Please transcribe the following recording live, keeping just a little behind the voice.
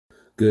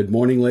Good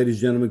morning, ladies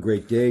and gentlemen.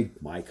 Great day.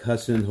 Mike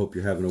Husson. Hope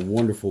you're having a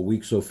wonderful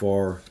week so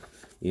far.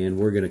 And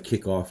we're going to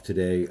kick off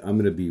today. I'm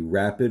going to be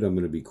rapid. I'm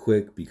going to be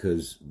quick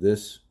because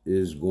this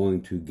is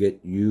going to get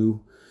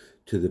you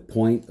to the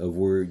point of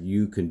where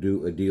you can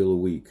do a deal a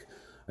week.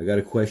 I got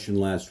a question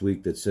last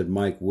week that said,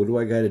 Mike, what do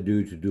I got to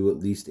do at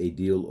least a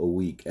deal a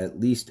week? At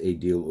least a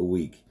deal a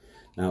week.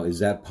 Now, is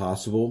that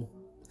possible?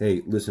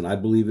 Hey, listen, I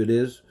believe it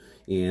is.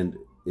 And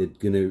it's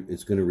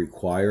going to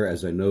require,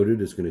 as I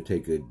noted, it's going to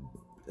take a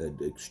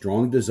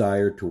strong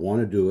desire to want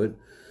to do it.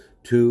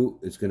 2,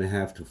 it's going to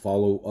have to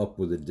follow up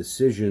with a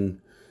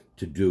decision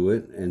to do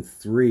it. And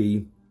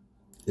 3,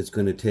 it's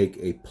going to take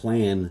a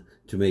plan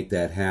to make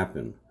that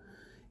happen.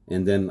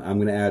 And then I'm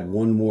going to add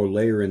one more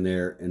layer in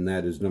there, and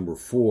that is number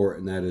 4,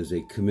 and that is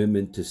a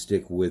commitment to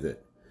stick with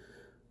it.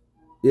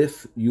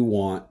 If you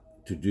want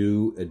to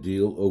do a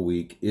deal a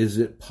week, is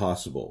it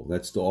possible?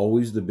 That's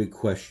always the big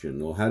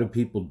question. Well, how do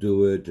people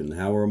do it, and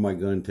how am I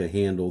going to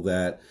handle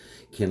that?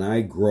 Can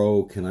I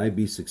grow? Can I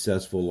be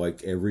successful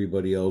like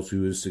everybody else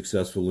who is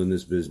successful in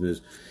this business?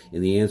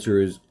 And the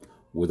answer is,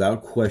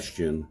 without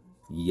question,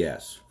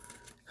 yes.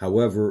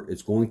 However,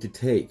 it's going to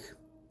take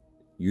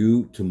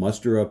you to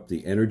muster up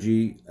the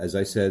energy, as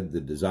I said,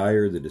 the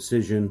desire, the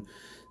decision,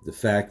 the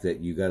fact that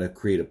you got to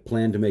create a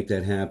plan to make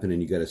that happen,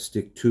 and you got to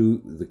stick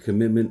to the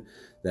commitment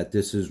that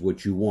this is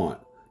what you want.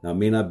 Now, it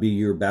may not be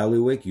your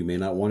bailiwick. You may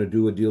not want to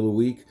do a deal a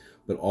week,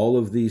 but all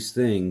of these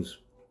things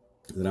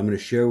that I'm going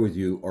to share with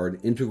you are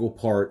an integral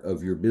part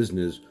of your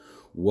business,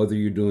 whether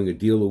you're doing a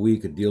deal a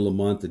week, a deal a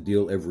month, a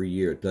deal every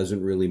year. It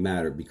doesn't really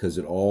matter because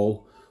it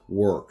all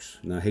works.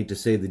 Now, I hate to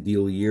say the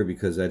deal a year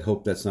because I'd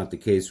hope that's not the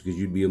case, because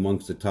you'd be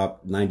amongst the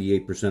top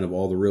 98% of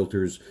all the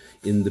realtors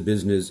in the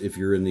business if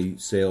you're in the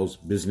sales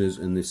business,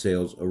 in the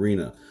sales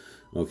arena.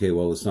 Okay,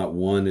 well, it's not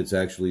 1, it's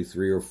actually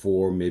 3 or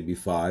 4, maybe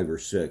 5 or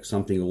 6,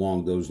 something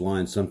along those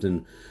lines,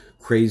 something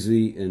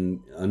crazy and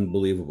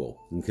unbelievable.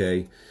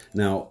 Okay,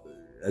 now,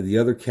 the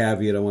other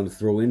caveat I want to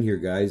throw in here,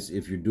 guys,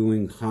 if you're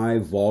doing high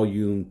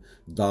volume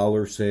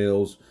dollar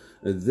sales,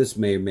 this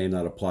may or may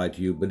not apply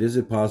to you, but is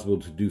it possible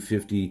to do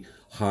 50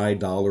 high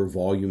dollar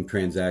volume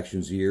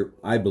transactions a year?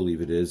 I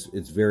believe it is.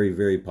 It's very,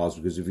 very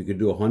possible, because if you could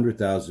do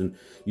 100,000,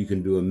 you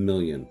can do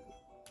 1,000,000.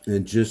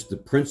 And just the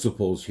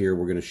principles here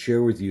we're going to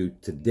share with you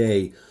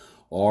today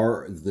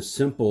are the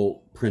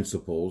simple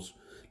principles,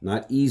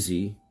 not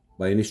easy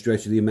by any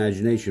stretch of the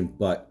imagination,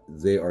 but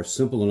they are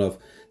simple enough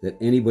that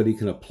anybody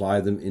can apply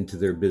them into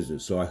their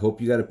business. So I hope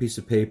you got a piece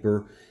of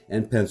paper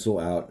and pencil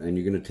out, and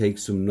you're going to take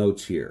some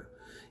notes here,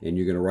 and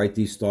you're going to write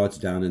these thoughts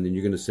down, and then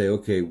you're going to say,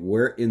 okay,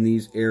 where in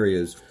these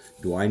areas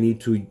do I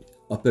need to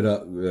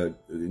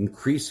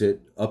increase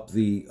it, up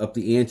the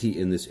ante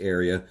in this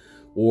area,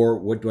 or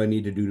what do I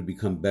need to do to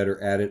become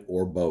better at it,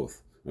 or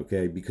both?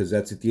 Okay, because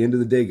that's, at the end of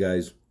the day,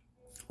 guys,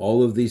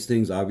 all of these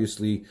things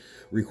obviously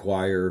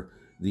require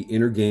the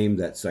inner game,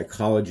 that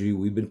psychology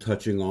we've been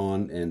touching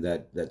on, and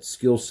that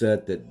skill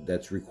set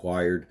that's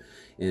required.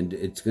 And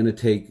it's going to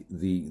take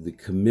the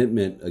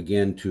commitment,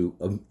 again,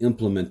 to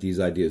implement these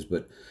ideas.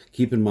 But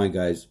keep in mind,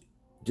 guys,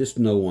 just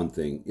know one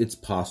thing. It's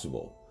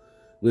possible.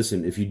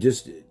 Listen, if you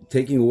just,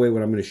 taking away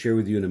what I'm going to share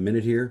with you in a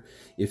minute here,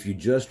 if you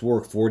just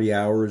work 40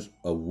 hours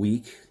a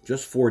week,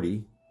 just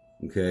 40,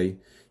 okay,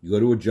 you go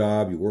to a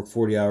job, you work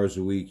 40 hours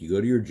a week, you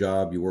go to your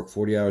job, you work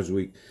 40 hours a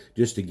week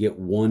just to get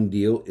one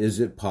deal, is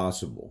it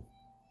possible?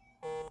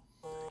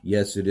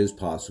 Yes, it is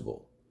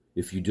possible.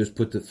 If you just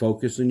put the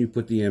focus and you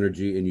put the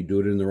energy and you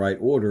do it in the right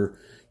order,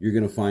 you're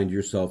going to find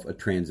yourself a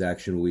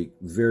transaction week.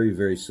 Very,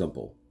 very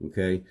simple,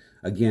 okay?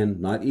 Again,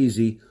 not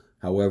easy.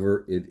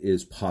 However, it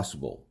is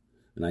possible.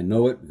 And I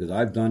know it because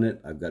I've done it.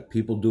 I've got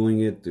people doing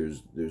it.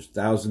 There's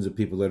thousands of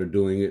people that are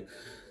doing it.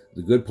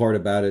 The good part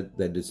about it,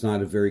 that it's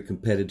not a very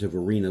competitive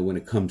arena when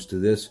it comes to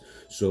this.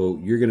 So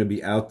you're going to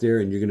be out there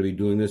and you're going to be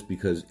doing this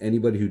because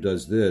anybody who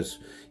does this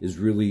is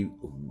really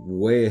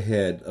way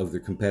ahead of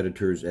their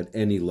competitors at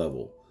any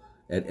level,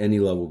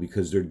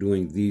 because they're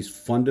doing these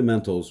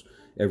fundamentals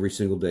every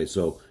single day.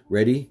 So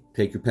ready?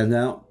 Take your pen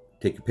out,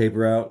 take your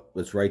paper out.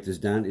 Let's write this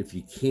down. If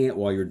you can't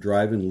while you're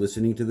driving,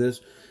 listening to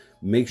this,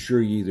 make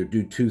sure you either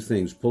do 2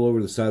 things. Pull over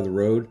to the side of the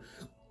road,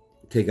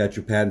 take out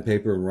your pad and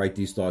paper and write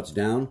these thoughts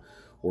down.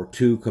 Or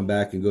 2, come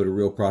back and go to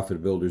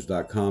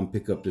realprofitbuilders.com,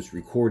 pick up this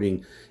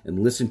recording and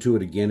listen to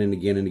it again and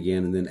again and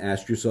again, and then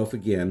ask yourself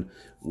again,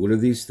 what are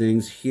these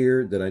things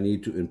here that I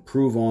need to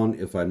improve on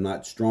if I'm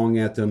not strong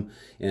at them?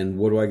 And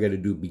what do I got to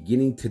do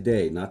beginning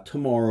today, not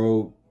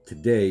tomorrow,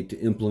 today, to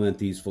implement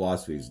these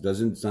philosophies?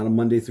 It's not a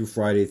Monday through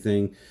Friday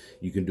thing.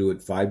 You can do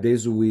it 5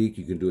 days a week.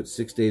 You can do it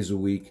 6 days a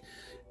week.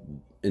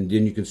 And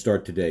then you can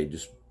start today.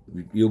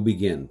 You'll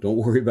begin. Don't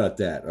worry about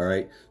that, all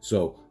right?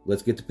 So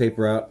let's get the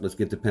paper out, let's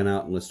get the pen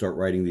out, and let's start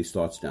writing these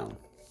thoughts down.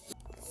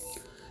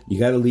 You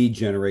got to lead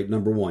generate.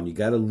 Number 1, you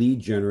got to lead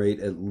generate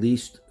at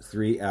least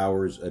 3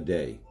 hours a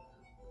day.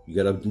 You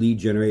got to lead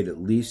generate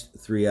at least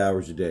 3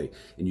 hours a day.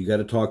 And you got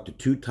to talk to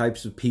 2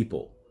 types of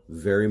people.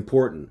 Very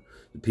important.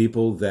 The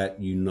people that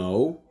you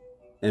know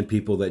and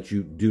people that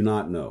you do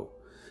not know.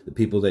 The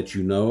people that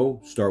you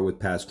know, start with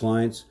past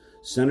clients.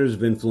 centers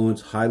of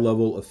influence,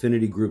 high-level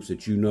affinity groups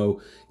that you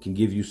know can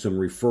give you some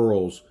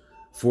referrals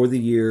for the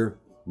year,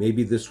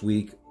 maybe this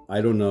week,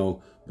 I don't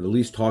know, but at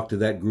least talk to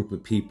that group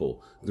of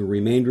people. The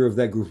remainder of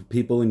that group of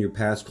people in your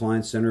past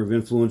client center of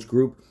influence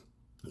group,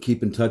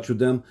 keep in touch with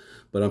them,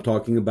 but I'm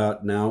talking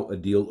about now a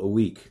deal a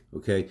week,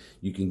 okay?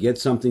 You can get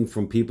something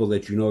from people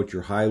that you know at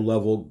your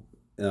high-level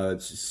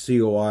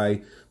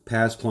COI,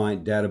 past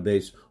client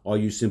database. All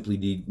you simply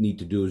need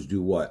to do is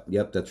do what?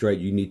 Yep, that's right.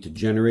 You need to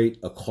generate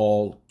a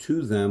call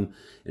to them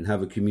and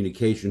have a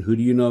communication. Who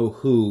do you know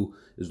who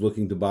is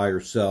looking to buy or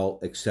sell,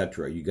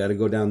 etc. You got to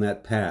go down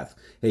that path.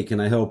 Hey, can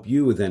I help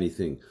you with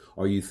anything?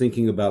 Are you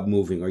thinking about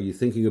moving? Are you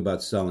thinking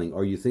about selling?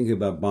 Are you thinking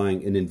about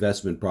buying an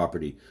investment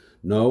property?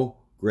 No?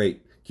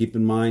 Great. Keep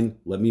in mind,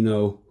 let me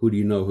know, who do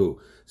you know who.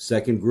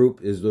 Second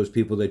group is those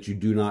people that you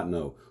do not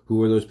know.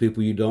 Who are those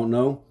people you don't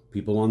know?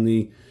 People in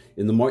the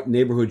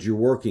neighborhoods you're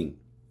working,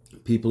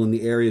 people in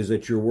the areas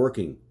that you're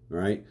working, all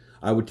right?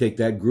 I would take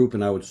that group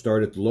and I would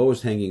start at the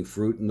lowest hanging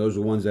fruit, and those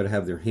are ones that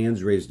have their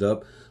hands raised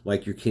up,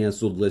 like your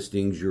canceled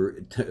listings, your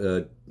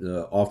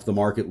off the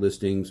market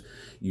listings,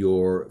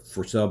 your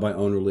for sale by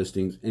owner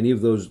listings. Any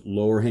of those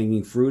lower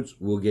hanging fruits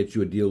will get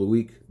you a deal a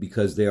week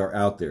because they are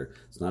out there.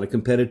 It's not a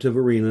competitive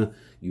arena.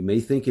 You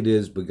may think it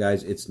is, but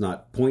guys, it's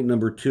not. Point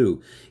number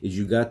 2 is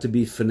you got to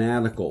be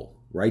fanatical.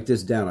 Write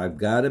this down. I've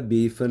got to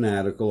be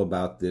fanatical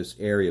about this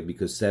area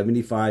because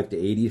 75 to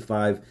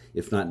 85,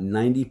 if not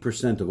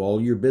 90% of all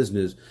your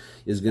business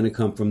is going to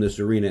come from this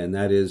arena, and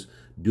that is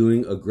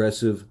doing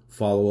aggressive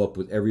follow-up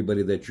with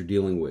everybody that you're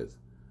dealing with.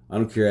 I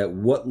don't care at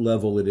what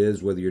level it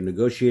is, whether you're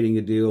negotiating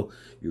a deal,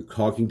 you're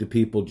talking to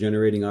people,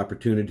 generating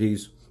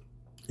opportunities,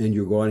 and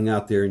you're going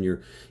out there and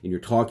you're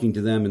talking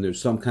to them, and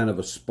there's some kind of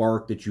a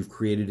spark that you've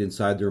created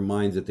inside their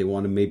minds that they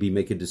want to maybe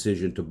make a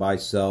decision to buy,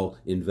 sell,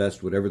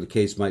 invest, whatever the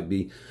case might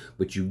be.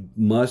 But you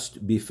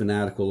must be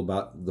fanatical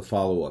about the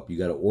follow-up. You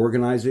got to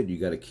organize it, you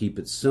got to keep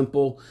it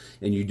simple,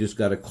 and you just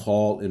got to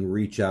call and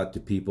reach out to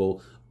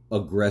people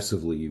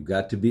aggressively. You've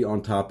got to be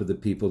on top of the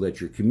people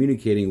that you're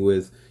communicating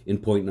with in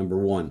point number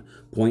 1.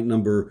 Point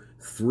number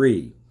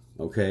 3.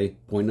 Okay,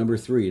 point number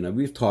 3. Now,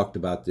 we've talked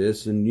about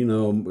this, and,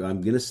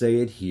 I'm going to say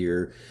it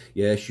here.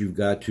 Yes, you've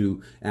got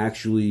to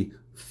actually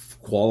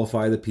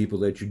qualify the people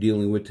that you're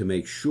dealing with to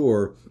make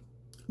sure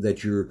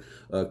that you're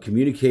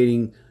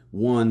communicating,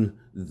 1,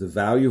 the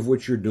value of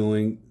what you're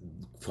doing,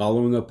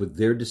 following up with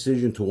their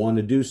decision to want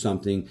to do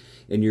something,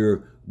 and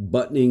you're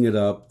buttoning it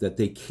up that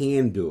they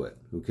can do it.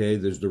 Okay,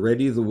 there's the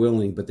ready, the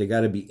willing, but they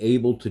got to be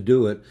able to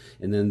do it.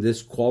 And then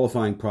this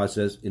qualifying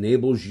process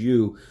enables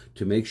you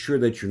to make sure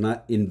that you're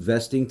not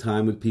investing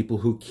time with people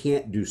who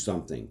can't do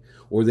something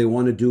or they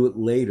want to do it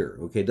later.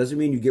 Okay, it doesn't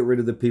mean you get rid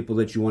of the people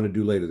that you want to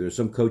do later. There's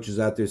some coaches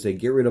out there say,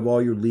 get rid of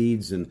all your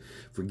leads and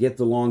forget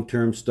the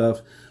long-term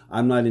stuff.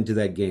 I'm not into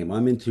that game.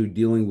 I'm into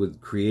dealing with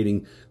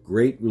creating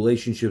great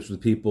relationships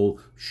with people,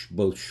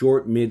 both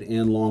short, mid,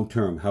 and long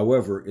term.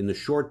 However, in the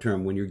short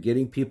term, when you're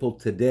getting people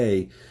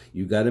today,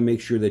 you got to make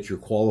sure that you're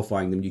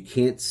qualifying them. You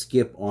can't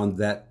skip on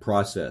that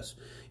process.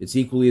 It's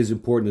equally as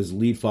important as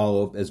lead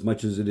follow-up, as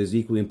much as it is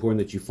equally important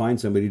that you find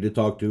somebody to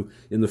talk to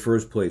in the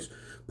first place.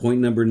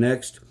 Point number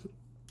next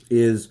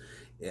is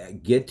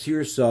get to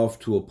yourself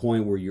to a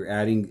point where you're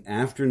adding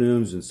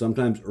afternoons and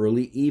sometimes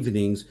early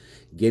evenings,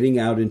 getting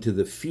out into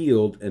the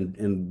field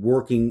and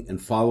working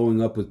and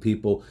following up with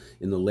people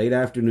in the late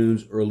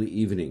afternoons, early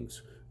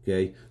evenings.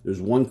 Okay,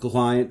 there's one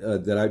client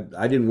that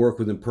I didn't work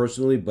with him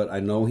personally, but I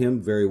know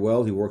him very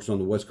well. He works on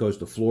the west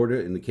coast of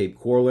Florida in the Cape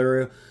Coral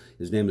area.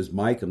 His name is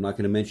Mike. I'm not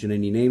going to mention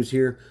any names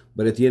here,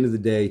 but at the end of the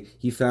day,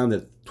 he found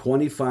that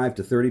 25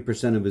 to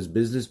 30% of his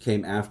business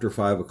came after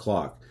 5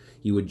 o'clock.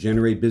 He would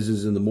generate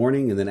business in the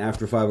morning, and then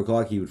after 5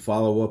 o'clock, he would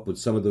follow up with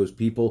some of those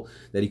people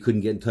that he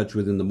couldn't get in touch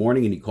with in the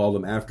morning, and he called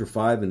them after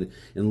 5. And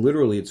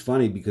literally, it's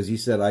funny because he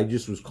said, I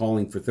just was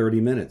calling for 30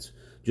 minutes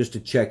just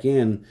to check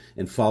in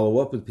and follow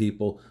up with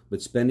people,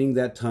 but spending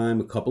that time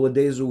a couple of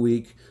days a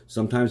week,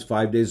 sometimes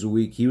 5 days a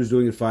week. He was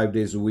doing it 5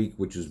 days a week,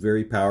 which is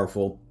very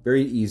powerful,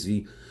 very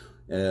easy.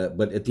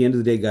 But at the end of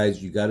the day,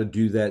 guys, you got to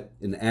do that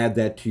and add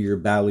that to your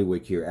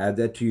ballywick here. Add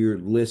that to your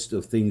list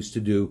of things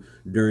to do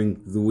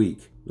during the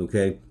week,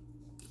 okay?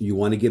 You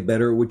want to get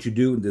better at what you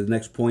do. The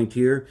next point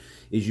here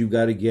is you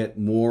got to get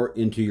more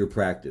into your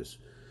practice.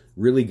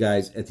 Really,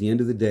 guys, at the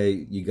end of the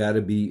day, you got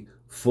to be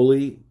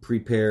fully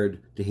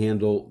prepared to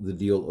handle the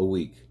deal a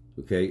week.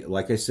 Okay,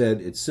 like I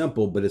said, it's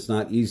simple, but it's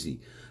not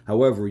easy.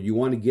 However, you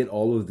want to get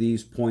all of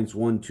these points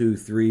 1, 2,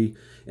 3,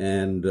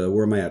 and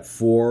where am I at?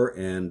 4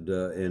 and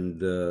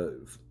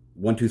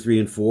 1, 2, 3,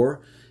 and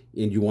 4.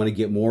 And you want to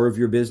get more of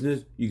your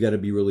business, you got to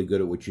be really good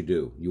at what you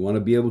do. You want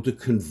to be able to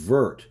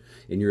convert,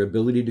 and your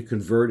ability to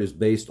convert is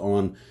based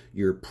on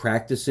your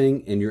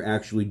practicing and you're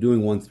actually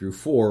doing 1 through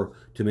 4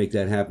 to make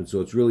that happen.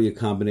 So it's really a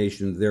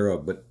combination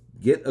thereof. But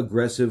get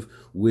aggressive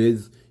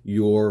with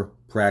your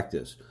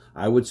practice.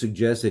 I would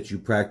suggest that you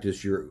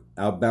practice your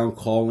outbound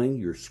calling,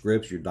 your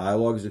scripts, your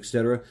dialogues,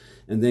 etc.,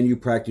 and then you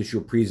practice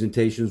your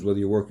presentations, whether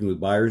you're working with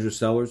buyers or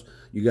sellers.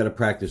 You got to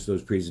practice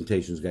those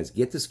presentations, guys.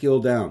 Get the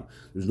skill down.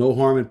 There's no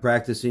harm in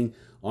practicing.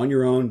 on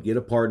your own, get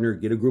a partner,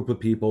 get a group of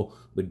people,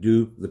 but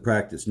do the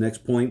practice.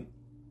 Next point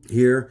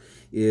here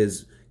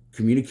is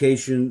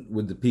communication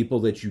with the people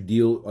that you're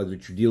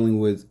dealing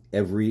with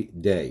every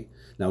day.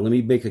 Now, let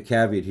me make a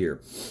caveat here,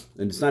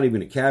 and it's not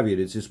even a caveat,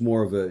 it's just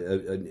more of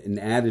an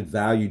added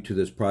value to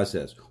this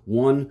process.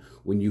 One,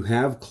 when you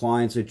have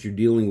clients that you're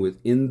dealing with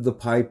in the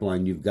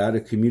pipeline, you've got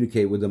to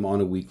communicate with them on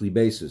a weekly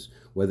basis,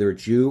 whether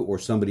it's you or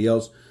somebody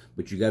else,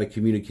 but you got to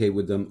communicate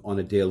with them on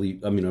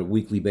a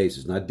weekly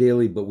basis, not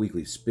daily, but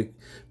weekly.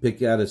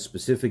 Pick out a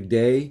specific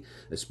day,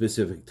 a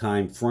specific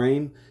time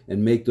frame,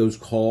 and make those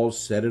calls,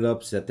 set it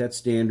up, set that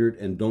standard,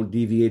 and don't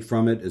deviate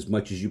from it as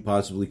much as you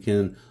possibly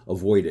can.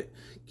 Avoid it.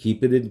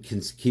 Keep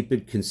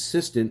it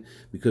consistent,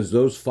 because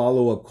those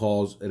follow-up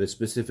calls at a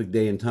specific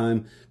day and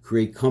time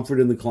create comfort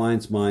in the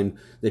client's mind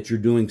that you're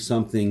doing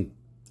something,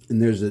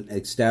 and there's an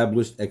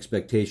established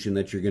expectation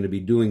that you're going to be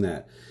doing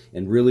that.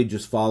 And really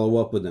just follow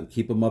up with them.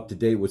 Keep them up to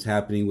date what's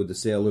happening with the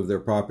sale of their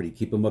property.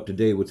 Keep them up to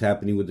date what's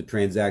happening with the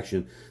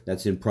transaction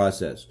that's in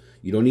process.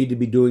 You don't need to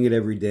be doing it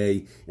every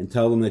day, and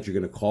tell them that you're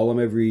going to call them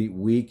every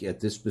week at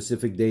this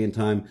specific day and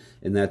time,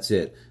 and that's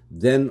it.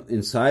 Then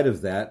inside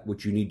of that,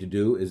 what you need to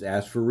do is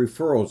ask for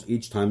referrals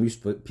each time you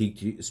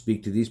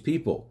speak to these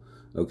people.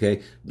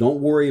 Okay?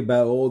 Don't worry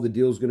about, the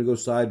deal's going to go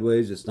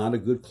sideways. It's not a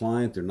good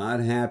client. They're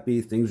not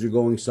happy. Things are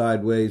going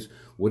sideways.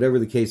 Whatever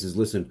the case is,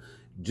 listen,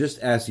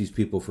 just ask these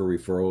people for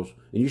referrals.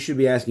 And you should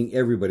be asking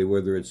everybody,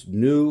 whether it's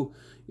new,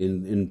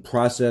 in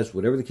process,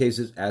 whatever the case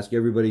is, ask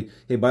everybody,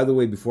 hey, by the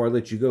way, before I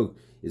let you go,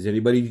 is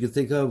anybody you can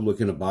think of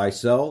looking to buy,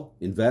 sell,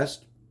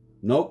 invest?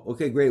 Nope?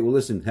 Okay, great. Well,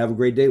 listen, have a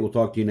great day. We'll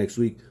talk to you next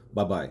week.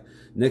 Bye-bye.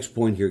 Next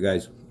point here,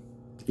 guys,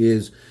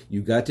 is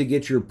you got to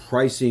get your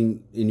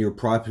pricing in your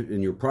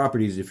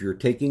properties if you're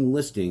taking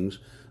listings,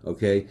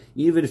 okay,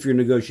 even if you're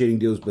negotiating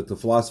deals, but the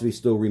philosophy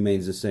still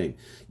remains the same.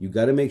 You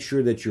got to make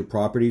sure that your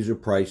properties are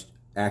priced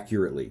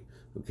accurately,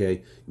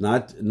 okay,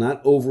 not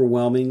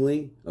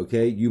overwhelmingly,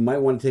 okay. You might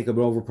want to take up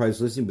an overpriced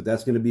listing, but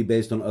that's going to be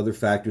based on other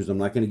factors I'm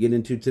not going to get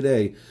into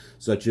today,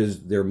 such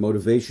as their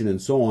motivation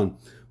and so on.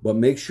 But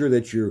make sure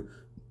that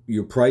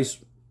you're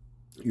priced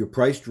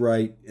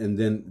right, and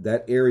then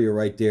that area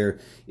right there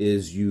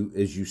is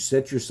as you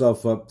set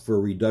yourself up for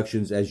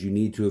reductions as you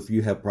need to if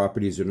you have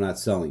properties that are not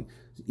selling.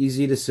 It's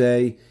easy to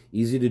say,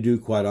 easy to do,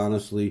 quite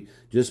honestly.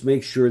 Just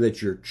make sure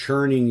that you're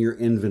churning your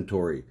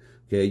inventory.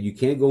 Okay, you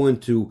can't go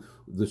into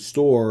the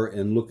store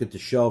and look at the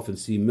shelf and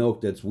see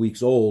milk that's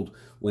weeks old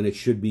when it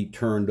should be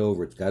turned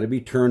over. It's got to be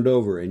turned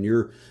over, and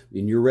your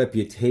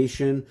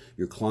reputation,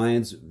 your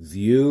client's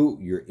view,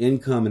 your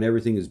income, and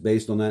everything is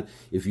based on that.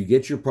 If you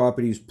get your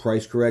properties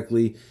priced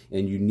correctly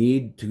and you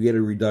need to get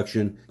a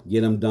reduction,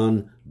 get them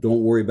done.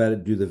 Don't worry about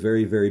it. Do the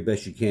very, very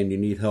best you can. You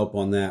need help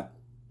on that,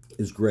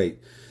 is great.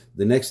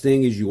 The next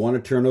thing is you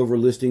want to turn over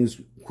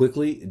listings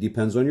quickly. It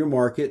depends on your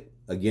market.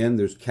 Again,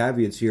 there's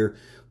caveats here,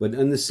 but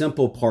in the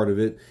simple part of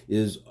it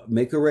is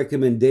make a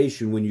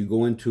recommendation when you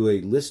go into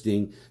a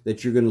listing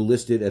that you're going to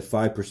list it at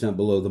 5%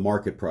 below the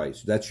market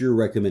price. That's your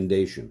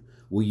recommendation.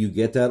 Will you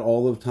get that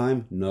all the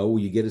time? No. Will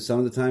you get it some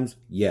of the times?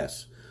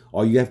 Yes.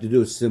 All you have to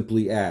do is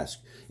simply ask.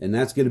 And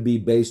that's going to be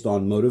based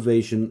on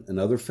motivation and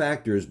other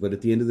factors, but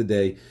at the end of the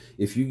day,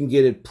 if you can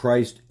get it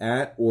priced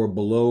at or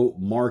below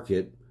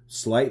market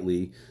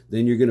slightly,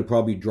 then you're going to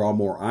probably draw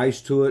more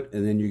eyes to it,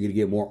 and then you're going to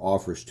get more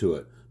offers to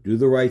it. Do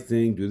the right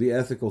thing, do the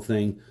ethical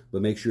thing,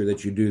 but make sure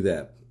that you do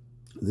that.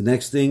 The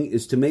next thing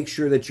is to make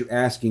sure that you're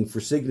asking for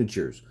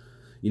signatures.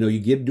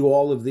 You do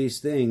all of these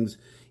things,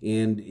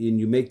 and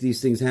you make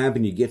these things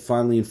happen. You get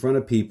finally in front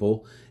of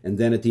people, and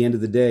then at the end of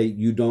the day,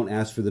 you don't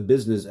ask for the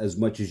business as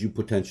much as you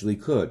potentially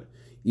could.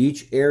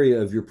 Each area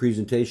of your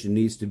presentation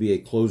needs to be a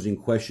closing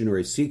question or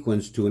a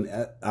sequence to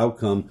an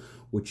outcome,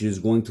 which is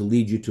going to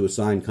lead you to a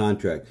signed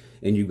contract.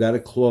 And you've got to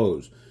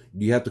close.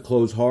 Do you have to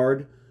close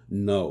hard?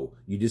 No,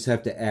 you just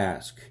have to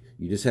ask.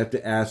 You just have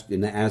to ask,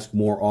 and ask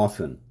more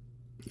often.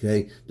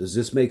 Okay, does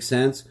this make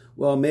sense?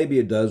 Well, maybe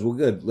it does. Well,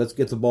 good. Let's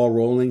get the ball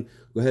rolling.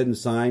 Go ahead and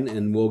sign,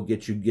 and we'll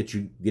get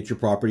your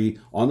property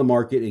on the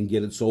market and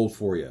get it sold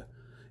for you.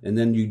 And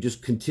then you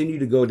just continue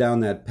to go down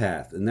that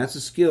path. And that's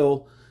a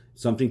skill,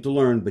 something to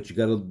learn, but you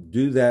got to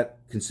do that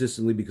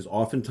consistently, because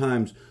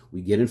oftentimes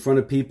we get in front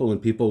of people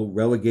and people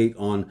relegate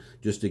on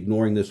just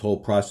ignoring this whole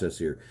process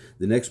here.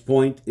 The next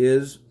point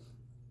is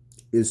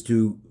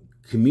to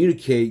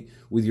communicate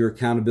with your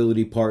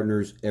accountability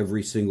partners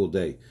every single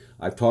day.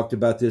 I've talked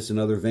about this in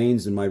other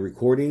veins in my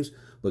recordings,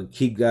 but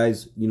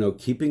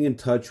keeping in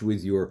touch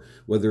with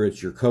whether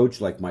it's your coach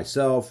like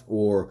myself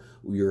or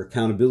your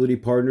accountability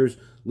partners.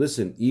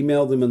 Listen,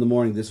 email them in the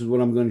morning. This is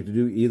what I'm going to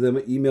do.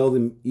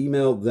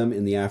 Email them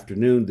in the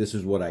afternoon. This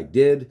is what I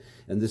did,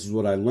 and this is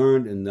what I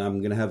learned, and I'm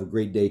going to have a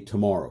great day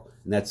tomorrow.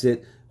 And that's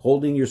it.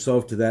 Holding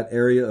yourself to that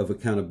area of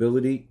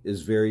accountability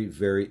is very,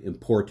 very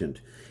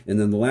important. And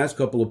then the last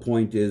couple of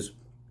points is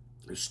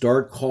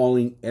start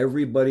calling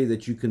everybody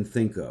that you can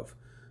think of.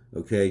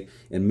 okay,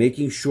 and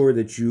making sure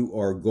that you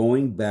are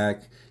going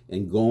back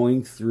and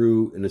going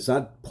through, and it's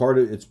part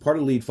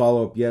of lead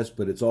follow-up, yes,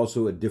 but it's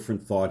also a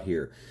different thought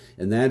here.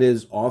 And that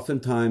is,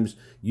 oftentimes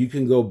you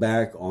can go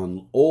back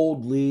on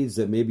old leads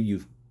that maybe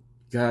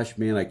gosh,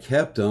 man, I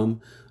kept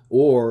them,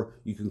 or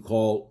you can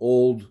call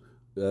old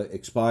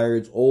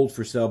expireds, old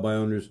for sale by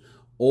owners,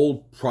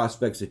 old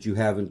prospects that you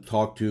haven't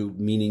talked to,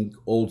 meaning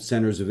old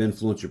centers of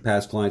influence or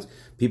past clients,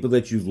 people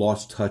that you've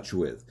lost touch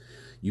with.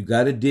 You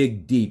got to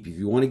dig deep. If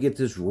you want to get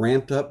this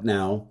ramped up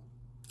now,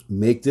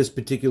 make this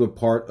particular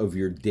part of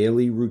your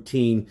daily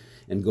routine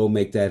and go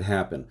make that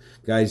happen.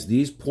 Guys,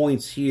 these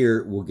points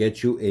here will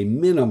get you a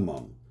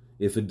minimum.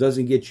 If it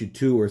doesn't get you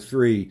 2 or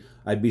 3,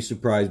 I'd be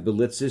surprised, but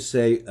let's just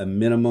say a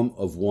minimum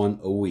of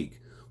 1 a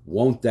week.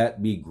 Won't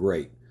that be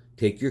great?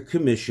 Take your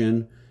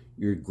commission,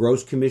 your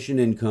gross commission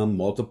income,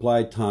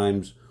 multiplied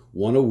times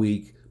 1 a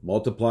week,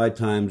 multiplied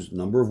times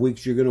number of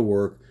weeks you're going to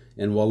work,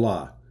 and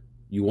voila.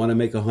 You want to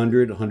make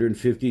 $100,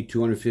 $150,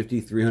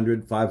 $250,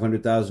 $300,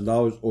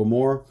 $500,000 or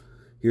more?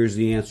 Here's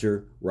the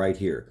answer right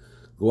here.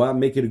 Go out and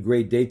make it a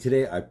great day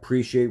today. I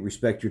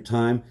respect your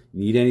time.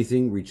 Need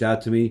anything, reach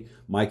out to me,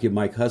 Mike at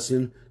Mike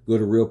Husson. Go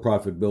to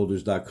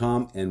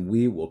realprofitbuilders.com, and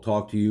we will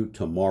talk to you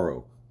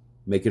tomorrow.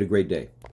 Make it a great day.